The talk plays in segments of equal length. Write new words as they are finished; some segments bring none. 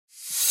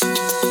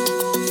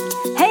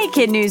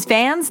Kid News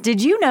fans,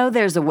 did you know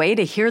there's a way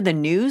to hear the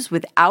news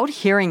without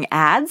hearing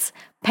ads?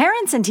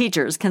 Parents and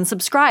teachers can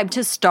subscribe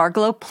to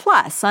Starglow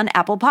Plus on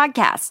Apple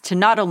Podcasts to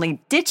not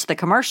only ditch the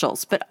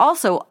commercials, but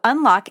also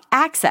unlock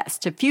access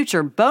to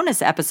future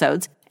bonus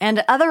episodes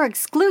and other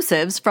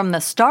exclusives from the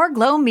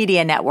Starglow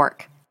Media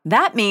Network.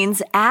 That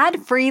means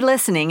ad-free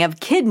listening of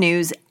Kid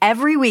News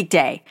every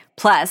weekday,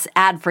 plus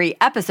ad-free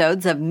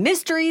episodes of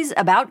Mysteries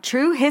About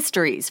True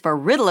Histories for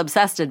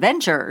riddle-obsessed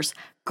adventurers,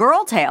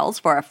 Girl Tales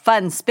for a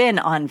fun spin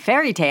on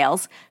fairy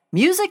tales,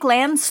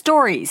 Musicland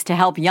Stories to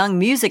help young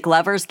music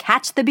lovers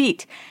catch the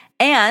beat,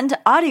 and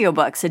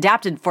audiobooks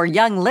adapted for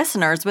young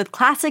listeners with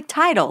classic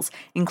titles,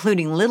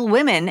 including Little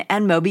Women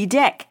and Moby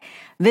Dick.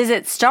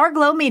 Visit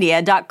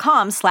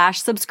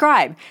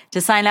starglowmedia.com/subscribe to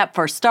sign up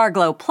for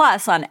Starglow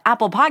Plus on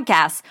Apple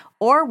Podcasts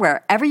or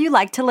wherever you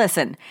like to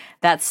listen.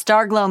 That's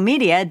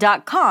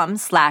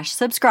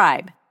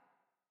starglowmedia.com/subscribe.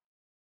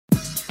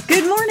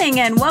 Good morning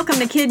and welcome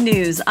to Kid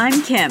News.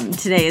 I'm Kim.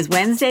 Today is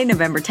Wednesday,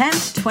 November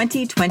 10th,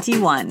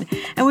 2021.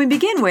 And we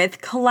begin with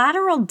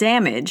collateral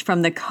damage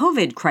from the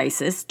COVID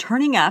crisis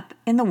turning up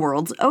in the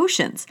world's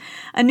oceans.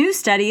 A new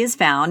study has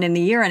found in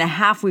the year and a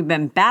half we've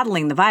been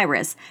battling the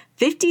virus,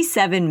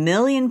 57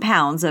 million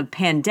pounds of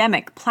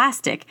pandemic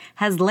plastic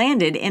has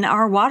landed in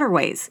our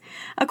waterways.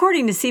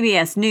 According to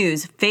CBS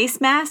News,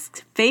 face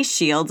masks, face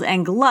shields,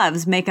 and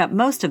gloves make up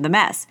most of the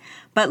mess.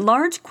 But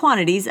large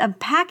quantities of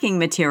packing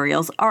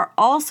materials are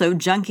also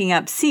junking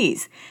up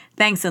seas,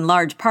 thanks in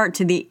large part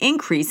to the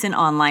increase in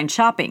online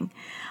shopping.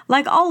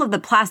 Like all of the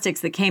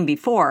plastics that came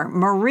before,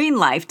 marine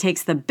life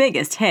takes the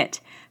biggest hit.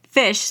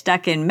 Fish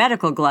stuck in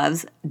medical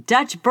gloves,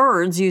 Dutch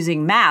birds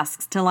using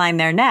masks to line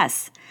their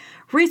nests.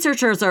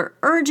 Researchers are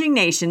urging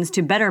nations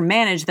to better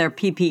manage their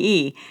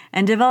PPE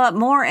and develop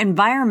more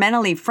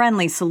environmentally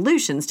friendly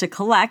solutions to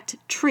collect,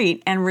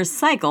 treat, and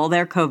recycle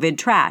their COVID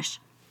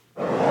trash.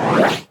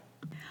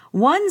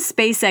 One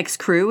SpaceX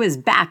crew is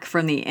back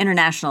from the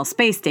International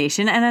Space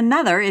Station and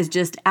another is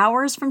just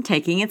hours from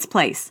taking its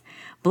place.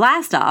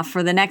 Blastoff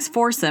for the next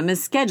foursome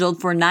is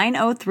scheduled for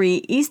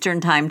 9:03 Eastern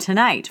Time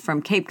tonight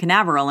from Cape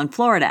Canaveral in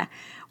Florida,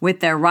 with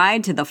their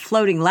ride to the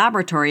floating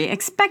laboratory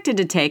expected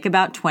to take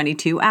about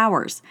 22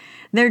 hours.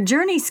 Their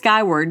journey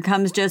skyward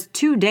comes just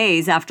 2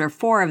 days after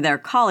 4 of their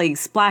colleagues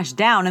splashed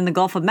down in the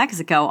Gulf of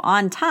Mexico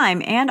on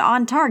time and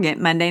on target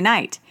Monday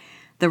night.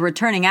 The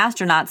returning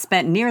astronauts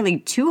spent nearly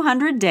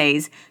 200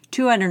 days,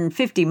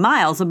 250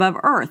 miles above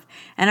Earth,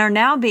 and are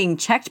now being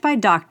checked by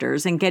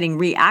doctors and getting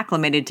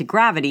reacclimated to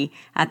gravity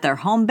at their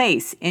home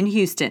base in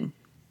Houston.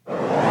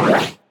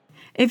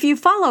 If you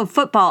follow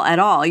football at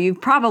all,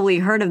 you've probably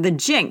heard of the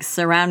jinx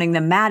surrounding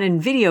the Madden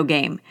video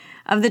game.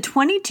 Of the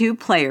 22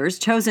 players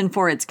chosen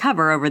for its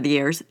cover over the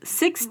years,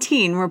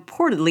 16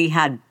 reportedly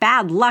had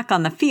bad luck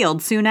on the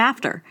field soon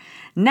after.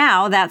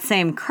 Now, that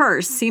same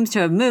curse seems to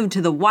have moved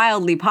to the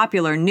wildly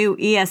popular new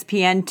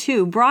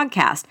ESPN2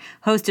 broadcast,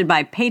 hosted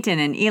by Peyton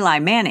and Eli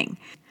Manning.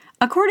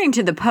 According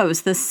to the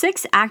Post, the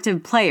 6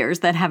 active players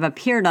that have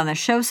appeared on the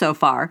show so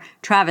far,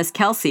 Travis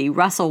Kelce,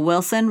 Russell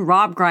Wilson,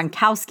 Rob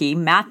Gronkowski,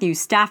 Matthew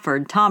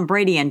Stafford, Tom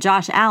Brady, and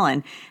Josh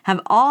Allen, have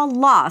all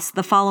lost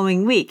the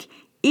following week,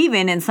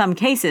 even in some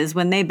cases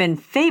when they've been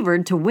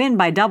favored to win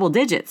by double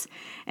digits.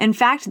 In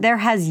fact, there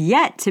has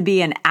yet to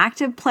be an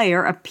active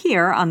player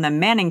appear on the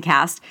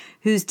Manningcast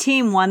whose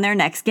team won their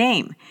next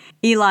game.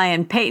 Eli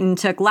and Peyton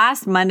took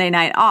last Monday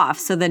night off,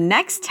 so the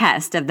next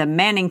test of the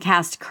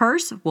Manningcast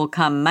curse will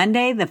come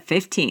Monday the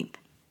 15th.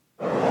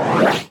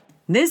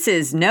 This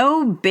is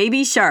no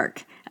baby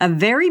shark. A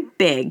very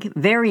big,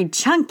 very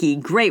chunky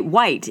great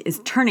white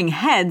is turning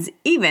heads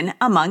even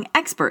among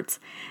experts.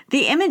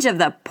 The image of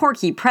the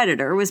porky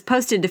predator was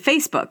posted to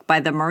Facebook by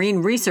the marine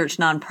research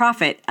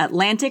nonprofit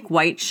Atlantic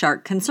White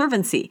Shark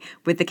Conservancy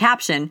with the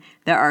caption,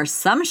 "There are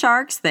some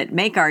sharks that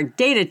make our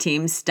data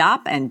team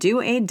stop and do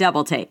a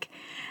double take."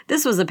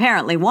 This was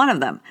apparently one of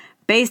them.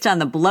 Based on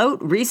the bloat,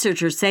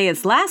 researchers say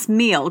its last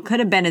meal could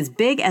have been as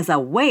big as a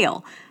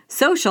whale.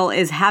 Social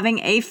is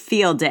having a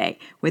field day,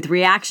 with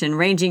reaction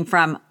ranging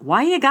from,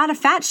 "Why you gotta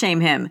fat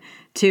shame him?"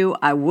 to,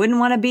 "I wouldn't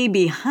want to be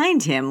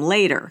behind him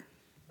later."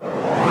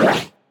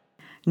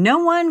 No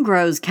one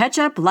grows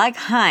ketchup like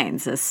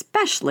Heinz,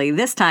 especially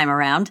this time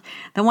around.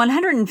 The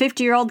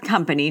 150-year-old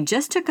company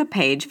just took a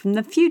page from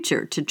the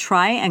future to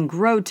try and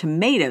grow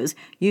tomatoes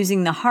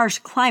using the harsh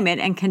climate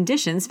and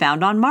conditions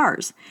found on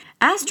Marz.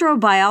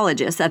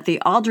 Astrobiologists at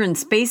the Aldrin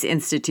Space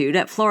Institute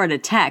at Florida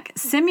Tech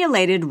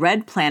simulated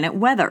red planet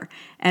weather,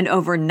 and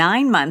over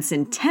 9 months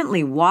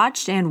intently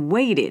watched and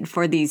waited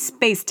for these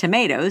space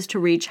tomatoes to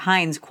reach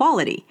Heinz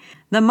quality.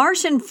 The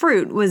Martian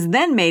fruit was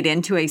then made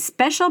into a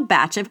special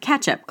batch of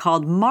ketchup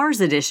called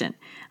Marz Edition.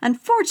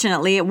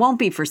 Unfortunately, it won't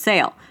be for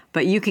sale,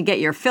 but you could get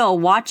your fill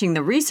watching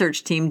the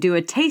research team do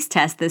a taste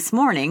test this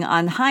morning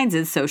on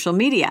Heinz's social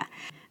media.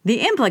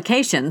 The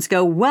implications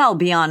go well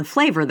beyond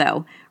flavor,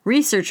 though.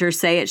 Researchers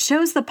say it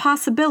shows the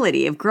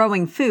possibility of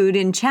growing food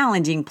in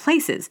challenging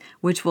places,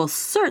 which will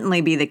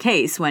certainly be the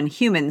case when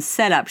humans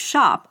set up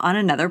shop on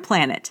another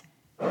planet.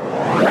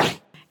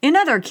 In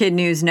other kid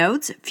news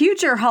notes,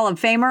 future Hall of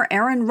Famer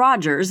Aaron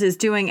Rodgers is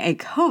doing a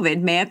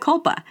COVID mea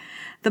culpa.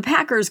 The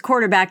Packers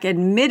quarterback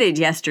admitted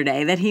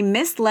yesterday that he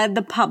misled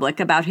the public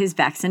about his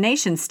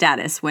vaccination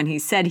status when he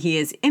said he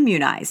is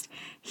immunized.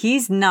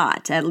 He's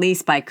not, at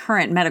least by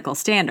current medical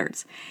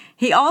standards.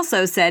 He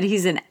also said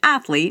he's an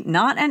athlete,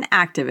 not an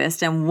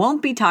activist, and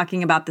won't be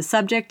talking about the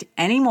subject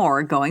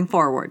anymore going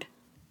forward.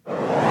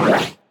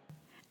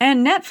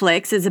 And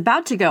Netflix is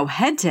about to go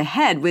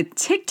head-to-head with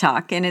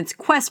TikTok in its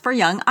quest for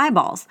young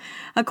eyeballs.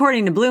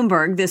 According to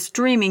Bloomberg, the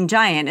streaming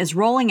giant is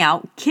rolling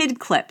out Kid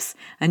Clips,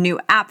 a new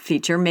app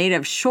feature made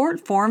of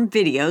short-form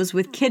videos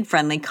with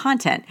kid-friendly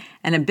content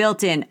and a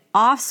built-in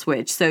off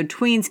switch so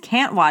tweens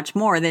can't watch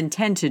more than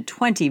 10 to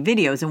 20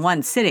 videos in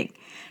one sitting.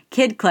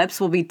 Kid Clips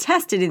will be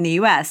tested in the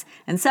U.S.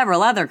 and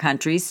several other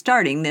countries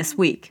starting this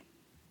week.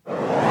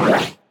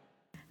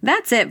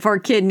 That's it for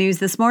Kid News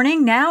this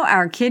morning. Now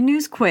our Kid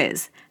News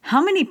quiz.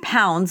 How many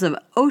pounds of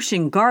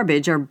ocean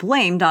garbage are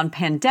blamed on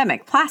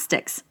pandemic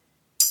plastics?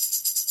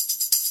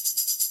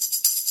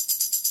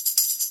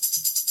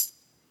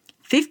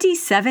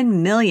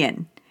 57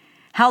 million.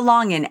 How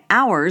long in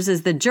hours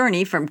is the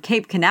journey from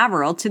Cape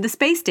Canaveral to the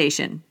space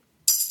station?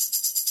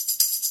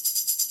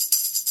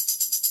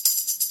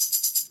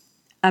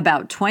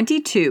 About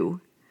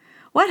 22.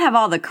 What have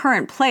all the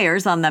current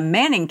players on the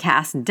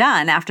Manningcast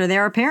done after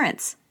their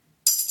appearance?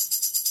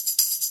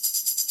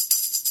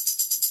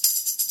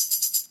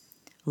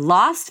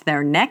 Lost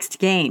their next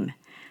game.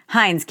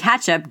 Heinz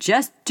Ketchup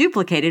just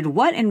duplicated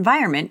what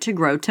environment to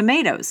grow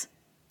tomatoes?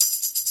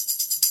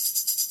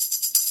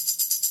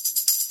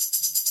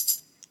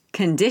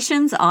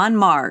 Conditions on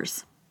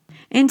Marz.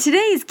 In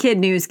today's Kid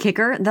News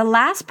Kicker, the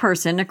last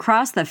person to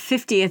cross the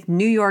 50th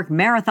New York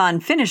Marathon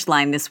finish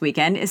line this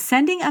weekend is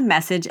sending a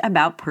message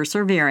about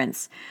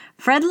perseverance.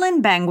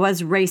 Fredlyn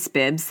Bangwa's race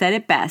bib said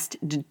it best,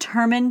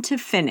 determined to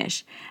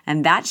finish,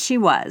 and that she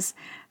was.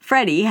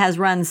 Freddie has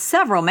run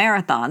several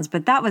marathons,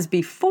 but that was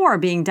before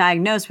being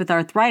diagnosed with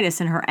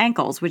arthritis in her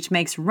ankles, which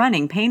makes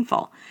running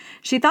painful.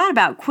 She thought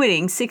about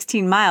quitting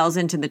 16 miles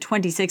into the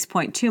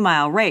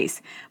 26.2-mile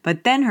race,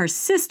 but then her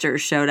sister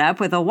showed up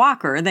with a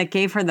walker that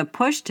gave her the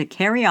push to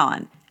carry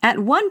on. At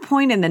one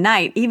point in the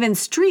night, even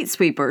street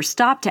sweepers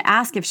stopped to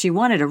ask if she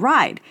wanted a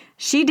ride.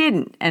 She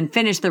didn't, and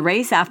finished the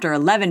race after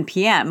 11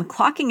 p.m.,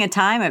 clocking a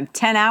time of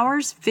 10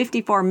 hours,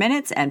 54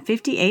 minutes, and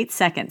 58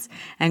 seconds,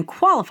 and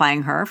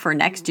qualifying her for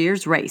next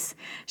year's race.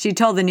 She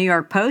told the New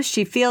York Post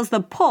she feels the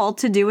pull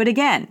to do it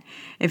again.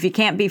 If you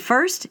can't be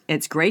first,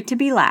 it's great to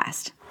be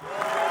last.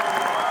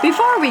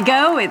 Before we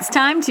go, it's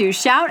time to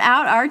shout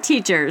out our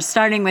teachers,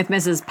 starting with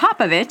Mrs.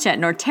 Popovich at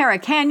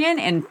Norterra Canyon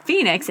in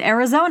Phoenix,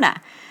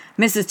 Arizona.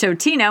 Mrs.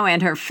 Totino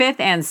and her 5th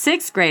and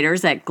 6th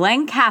graders at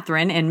Glen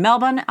Catherine in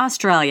Melbourne,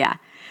 Australia.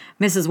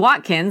 Mrs.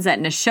 Watkins at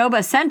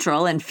Neshoba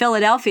Central in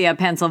Philadelphia,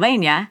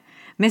 Pennsylvania.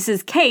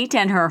 Mrs. Kate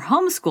and her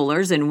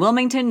homeschoolers in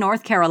Wilmington,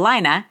 North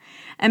Carolina.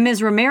 And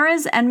Ms.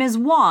 Ramirez and Ms.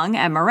 Wong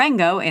at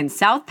Marengo in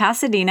South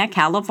Pasadena,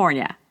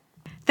 California.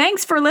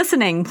 Thanks for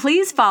listening.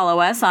 Please follow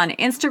us on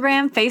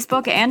Instagram,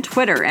 Facebook, and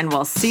Twitter, and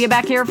we'll see you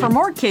back here for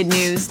more Kid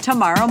News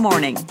tomorrow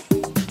morning.